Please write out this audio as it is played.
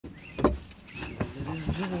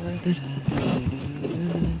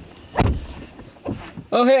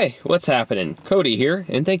Oh hey, what's happening? Cody here,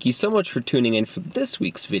 and thank you so much for tuning in for this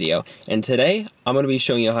week's video. And today, I'm going to be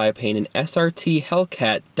showing you how I paint an SRT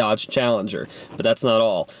Hellcat Dodge Challenger. But that's not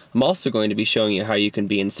all. I'm also going to be showing you how you can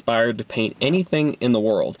be inspired to paint anything in the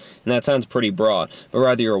world. And that sounds pretty broad, but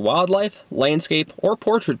whether you're a wildlife, landscape, or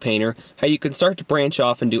portrait painter, how you can start to branch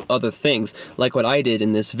off and do other things, like what I did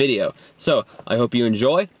in this video. So, I hope you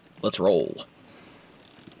enjoy. Let's roll.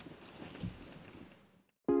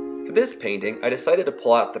 For this painting, I decided to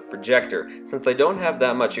pull out the projector. Since I don't have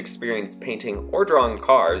that much experience painting or drawing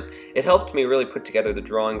cars, it helped me really put together the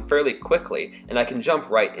drawing fairly quickly, and I can jump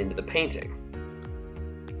right into the painting.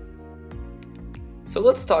 So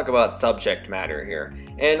let's talk about subject matter here.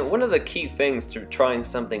 And one of the key things to trying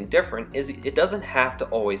something different is it doesn't have to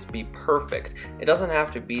always be perfect. It doesn't have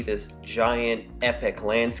to be this giant epic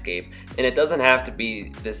landscape, and it doesn't have to be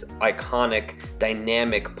this iconic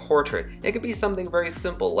dynamic portrait. It could be something very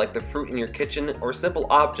simple like the fruit in your kitchen or simple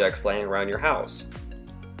objects laying around your house.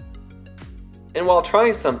 And while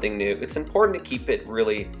trying something new, it's important to keep it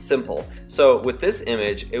really simple. So with this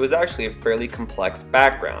image, it was actually a fairly complex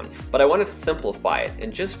background, but I wanted to simplify it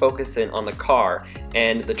and just focus in on the car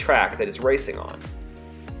and the track that it's racing on.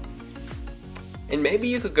 And maybe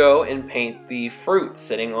you could go and paint the fruit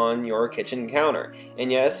sitting on your kitchen counter.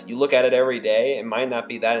 And yes, you look at it every day, it might not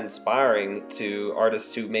be that inspiring to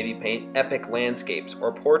artists who maybe paint epic landscapes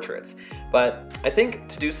or portraits. But I think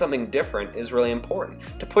to do something different is really important,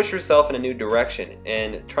 to push yourself in a new direction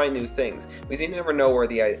and try new things, because you never know where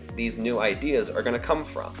these new ideas are going to come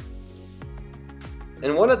from.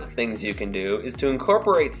 And one of the things you can do is to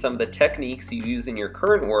incorporate some of the techniques you use in your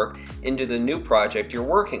current work into the new project you're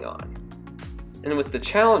working on. And with the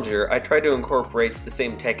Challenger, I try to incorporate the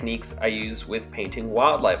same techniques I use with painting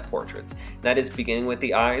wildlife portraits. That is, beginning with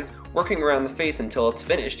the eyes, working around the face until it's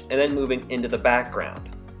finished, and then moving into the background.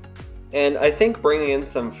 And I think bringing in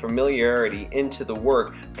some familiarity into the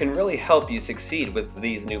work can really help you succeed with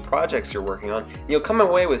these new projects you're working on, and you'll come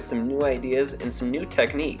away with some new ideas and some new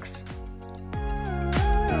techniques.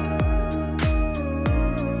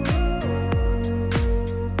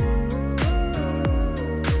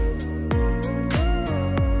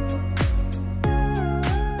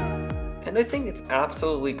 And I think it's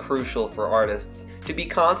absolutely crucial for artists to be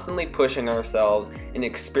constantly pushing ourselves and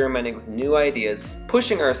experimenting with new ideas,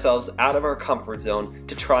 pushing ourselves out of our comfort zone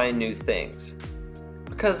to try new things.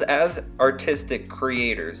 Because as artistic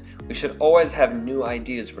creators, we should always have new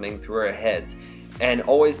ideas running through our heads and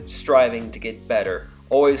always striving to get better,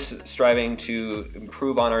 always striving to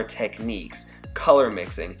improve on our techniques, color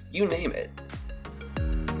mixing, you name it.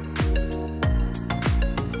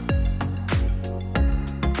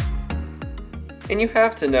 And you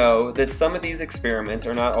have to know that some of these experiments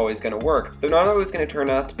are not always going to work. They're not always going to turn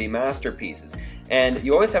out to be masterpieces. And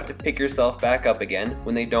you always have to pick yourself back up again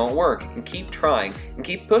when they don't work, and keep trying and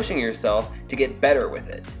keep pushing yourself to get better with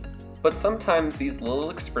it. But sometimes these little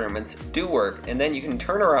experiments do work, and then you can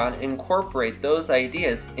turn around and incorporate those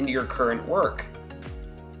ideas into your current work.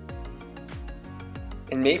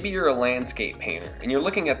 And maybe you're a landscape painter and you're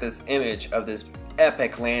looking at this image of this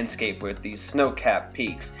epic landscape with these snow-capped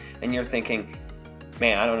peaks, and you're thinking,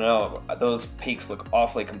 man, I don't know, those peaks look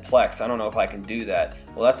awfully complex. I don't know if I can do that.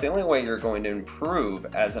 Well, that's the only way you're going to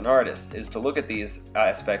improve as an artist, is to look at these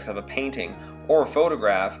aspects of a painting or a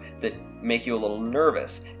photograph that make you a little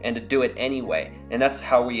nervous and to do it anyway. And that's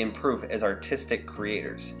how we improve as artistic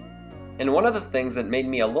creators. And one of the things that made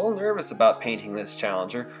me a little nervous about painting this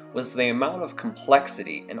Challenger was the amount of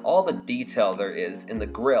complexity and all the detail there is in the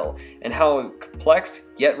grille, and how complex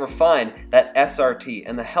yet refined that SRT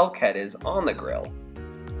and the Hellcat is on the grille.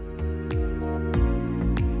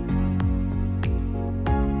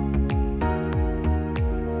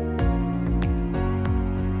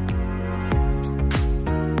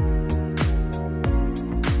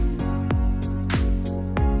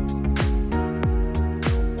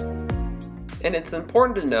 And it's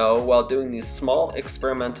important to know while doing these small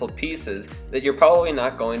experimental pieces that you're probably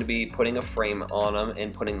not going to be putting a frame on them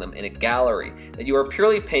and putting them in a gallery, that you are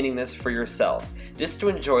purely painting this for yourself, just to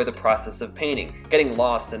enjoy the process of painting, getting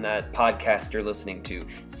lost in that podcast you're listening to,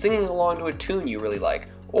 singing along to a tune you really like,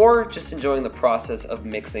 or just enjoying the process of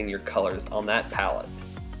mixing your colors on that palette.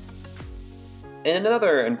 And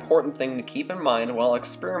another important thing to keep in mind while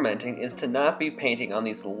experimenting is to not be painting on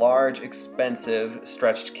these large, expensive,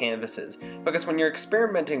 stretched canvases, because when you're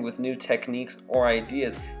experimenting with new techniques or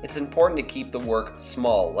ideas, it's important to keep the work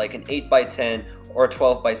small, like an 8x10 or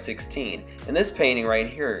 12x16. And this painting right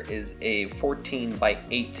here is a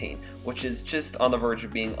 14x18, which is just on the verge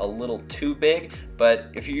of being a little too big, but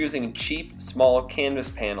if you're using cheap, small canvas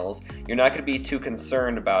panels, you're not going to be too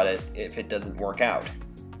concerned about it if it doesn't work out.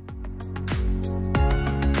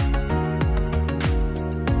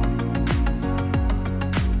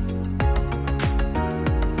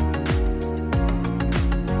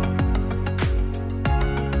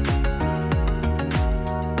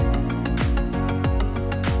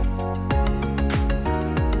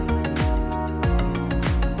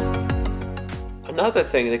 Another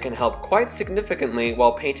thing that can help quite significantly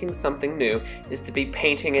while painting something new is to be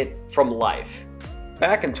painting it from life.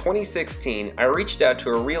 Back in 2016, I reached out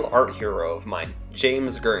to a real art hero of mine,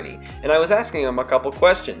 James Gurney, and I was asking him a couple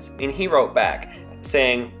questions, and he wrote back,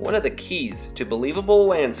 saying, "One of the keys to believable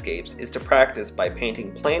landscapes is to practice by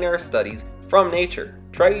painting plein air studies from nature.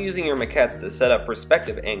 Try using your maquettes to set up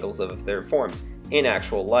perspective angles of their forms in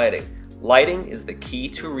actual lighting. Lighting is the key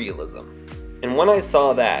to realism." And when I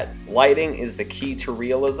saw that, lighting is the key to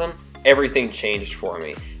realism, everything changed for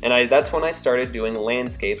me. And that's when I started doing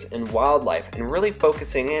landscapes and wildlife and really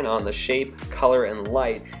focusing in on the shape, color, and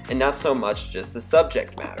light, and not so much just the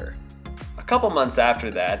subject matter. A couple months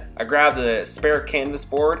after that, I grabbed a spare canvas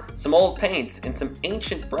board, some old paints, and some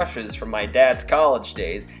ancient brushes from my dad's college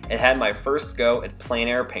days and had my first go at plein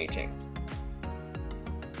air painting.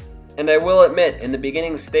 And I will admit, in the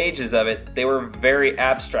beginning stages of it, they were very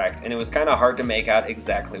abstract and it was kind of hard to make out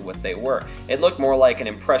exactly what they were. It looked more like an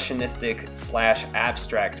impressionistic /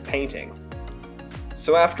 abstract painting.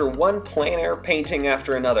 So after one plein air painting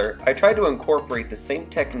after another, I tried to incorporate the same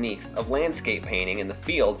techniques of landscape painting in the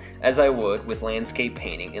field as I would with landscape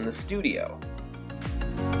painting in the studio.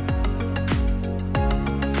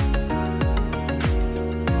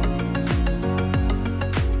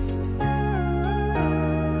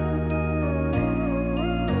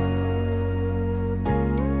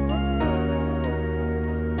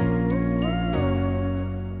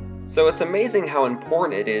 So it's amazing how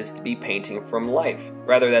important it is to be painting from life,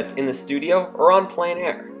 whether that's in the studio or on plein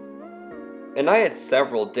air. And I had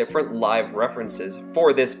several different live references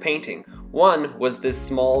for this painting. One was this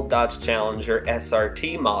small Dodge Challenger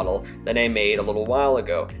SRT model that I made a little while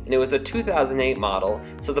ago, and it was a 2008 model,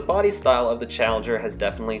 so the body style of the Challenger has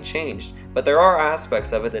definitely changed, but there are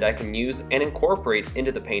aspects of it that I can use and incorporate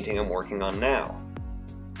into the painting I'm working on now.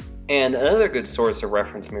 And another good source of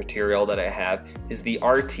reference material that I have is the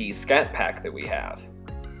RT scat pack that we have.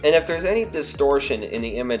 And if there's any distortion in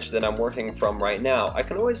the image that I'm working from right now, I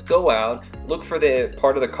can always go out, look for the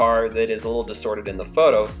part of the car that is a little distorted in the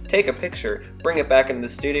photo, take a picture, bring it back into the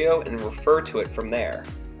studio, and refer to it from there.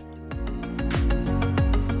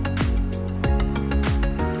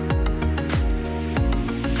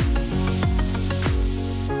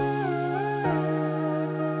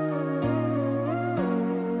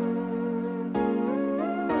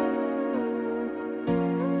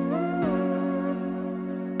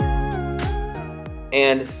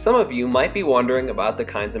 And some of you might be wondering about the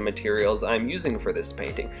kinds of materials I'm using for this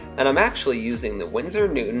painting, and I'm actually using the Windsor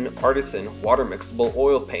Newton Artisan Water Mixable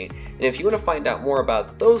Oil Paint, and if you want to find out more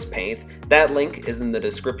about those paints, that link is in the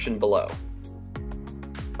description below.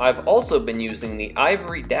 I've also been using the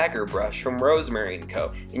Ivory Dagger brush from Rosemary &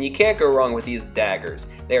 Co, and you can't go wrong with these daggers.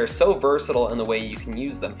 They are so versatile in the way you can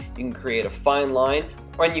use them. You can create a fine line,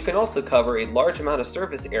 and you can also cover a large amount of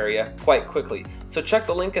surface area quite quickly. So check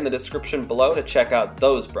the link in the description below to check out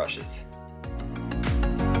those brushes.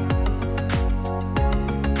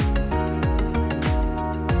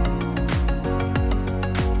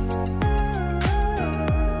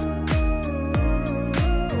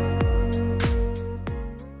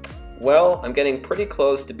 Well, I'm getting pretty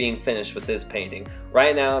close to being finished with this painting.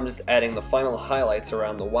 Right now I'm just adding the final highlights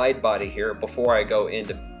around the wide body here before I go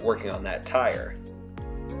into working on that tire.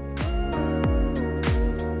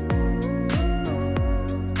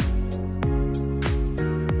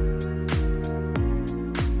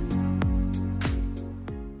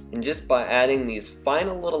 And just by adding these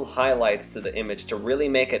final little highlights to the image to really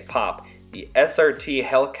make it pop, the SRT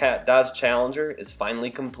Hellcat Dodge Challenger is finally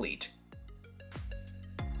complete.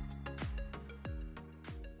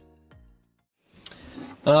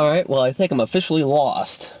 Alright, well I think I'm officially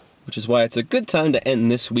lost. which is why it's a good time to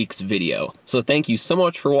end this week's video. So thank you so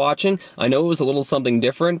much for watching. I know it was a little something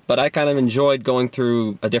different, but I kind of enjoyed going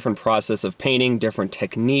through a different process of painting, different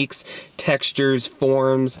techniques, textures,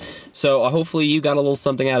 forms, so hopefully you got a little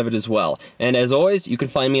something out of it as well. And as always, you can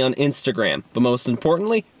find me on Instagram, but most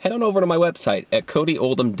importantly, head on over to my website at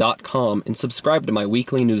codyoldham.com and subscribe to my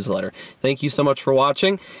weekly newsletter. Thank you so much for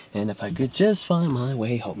watching, and if I could just find my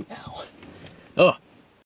way home now. Oh,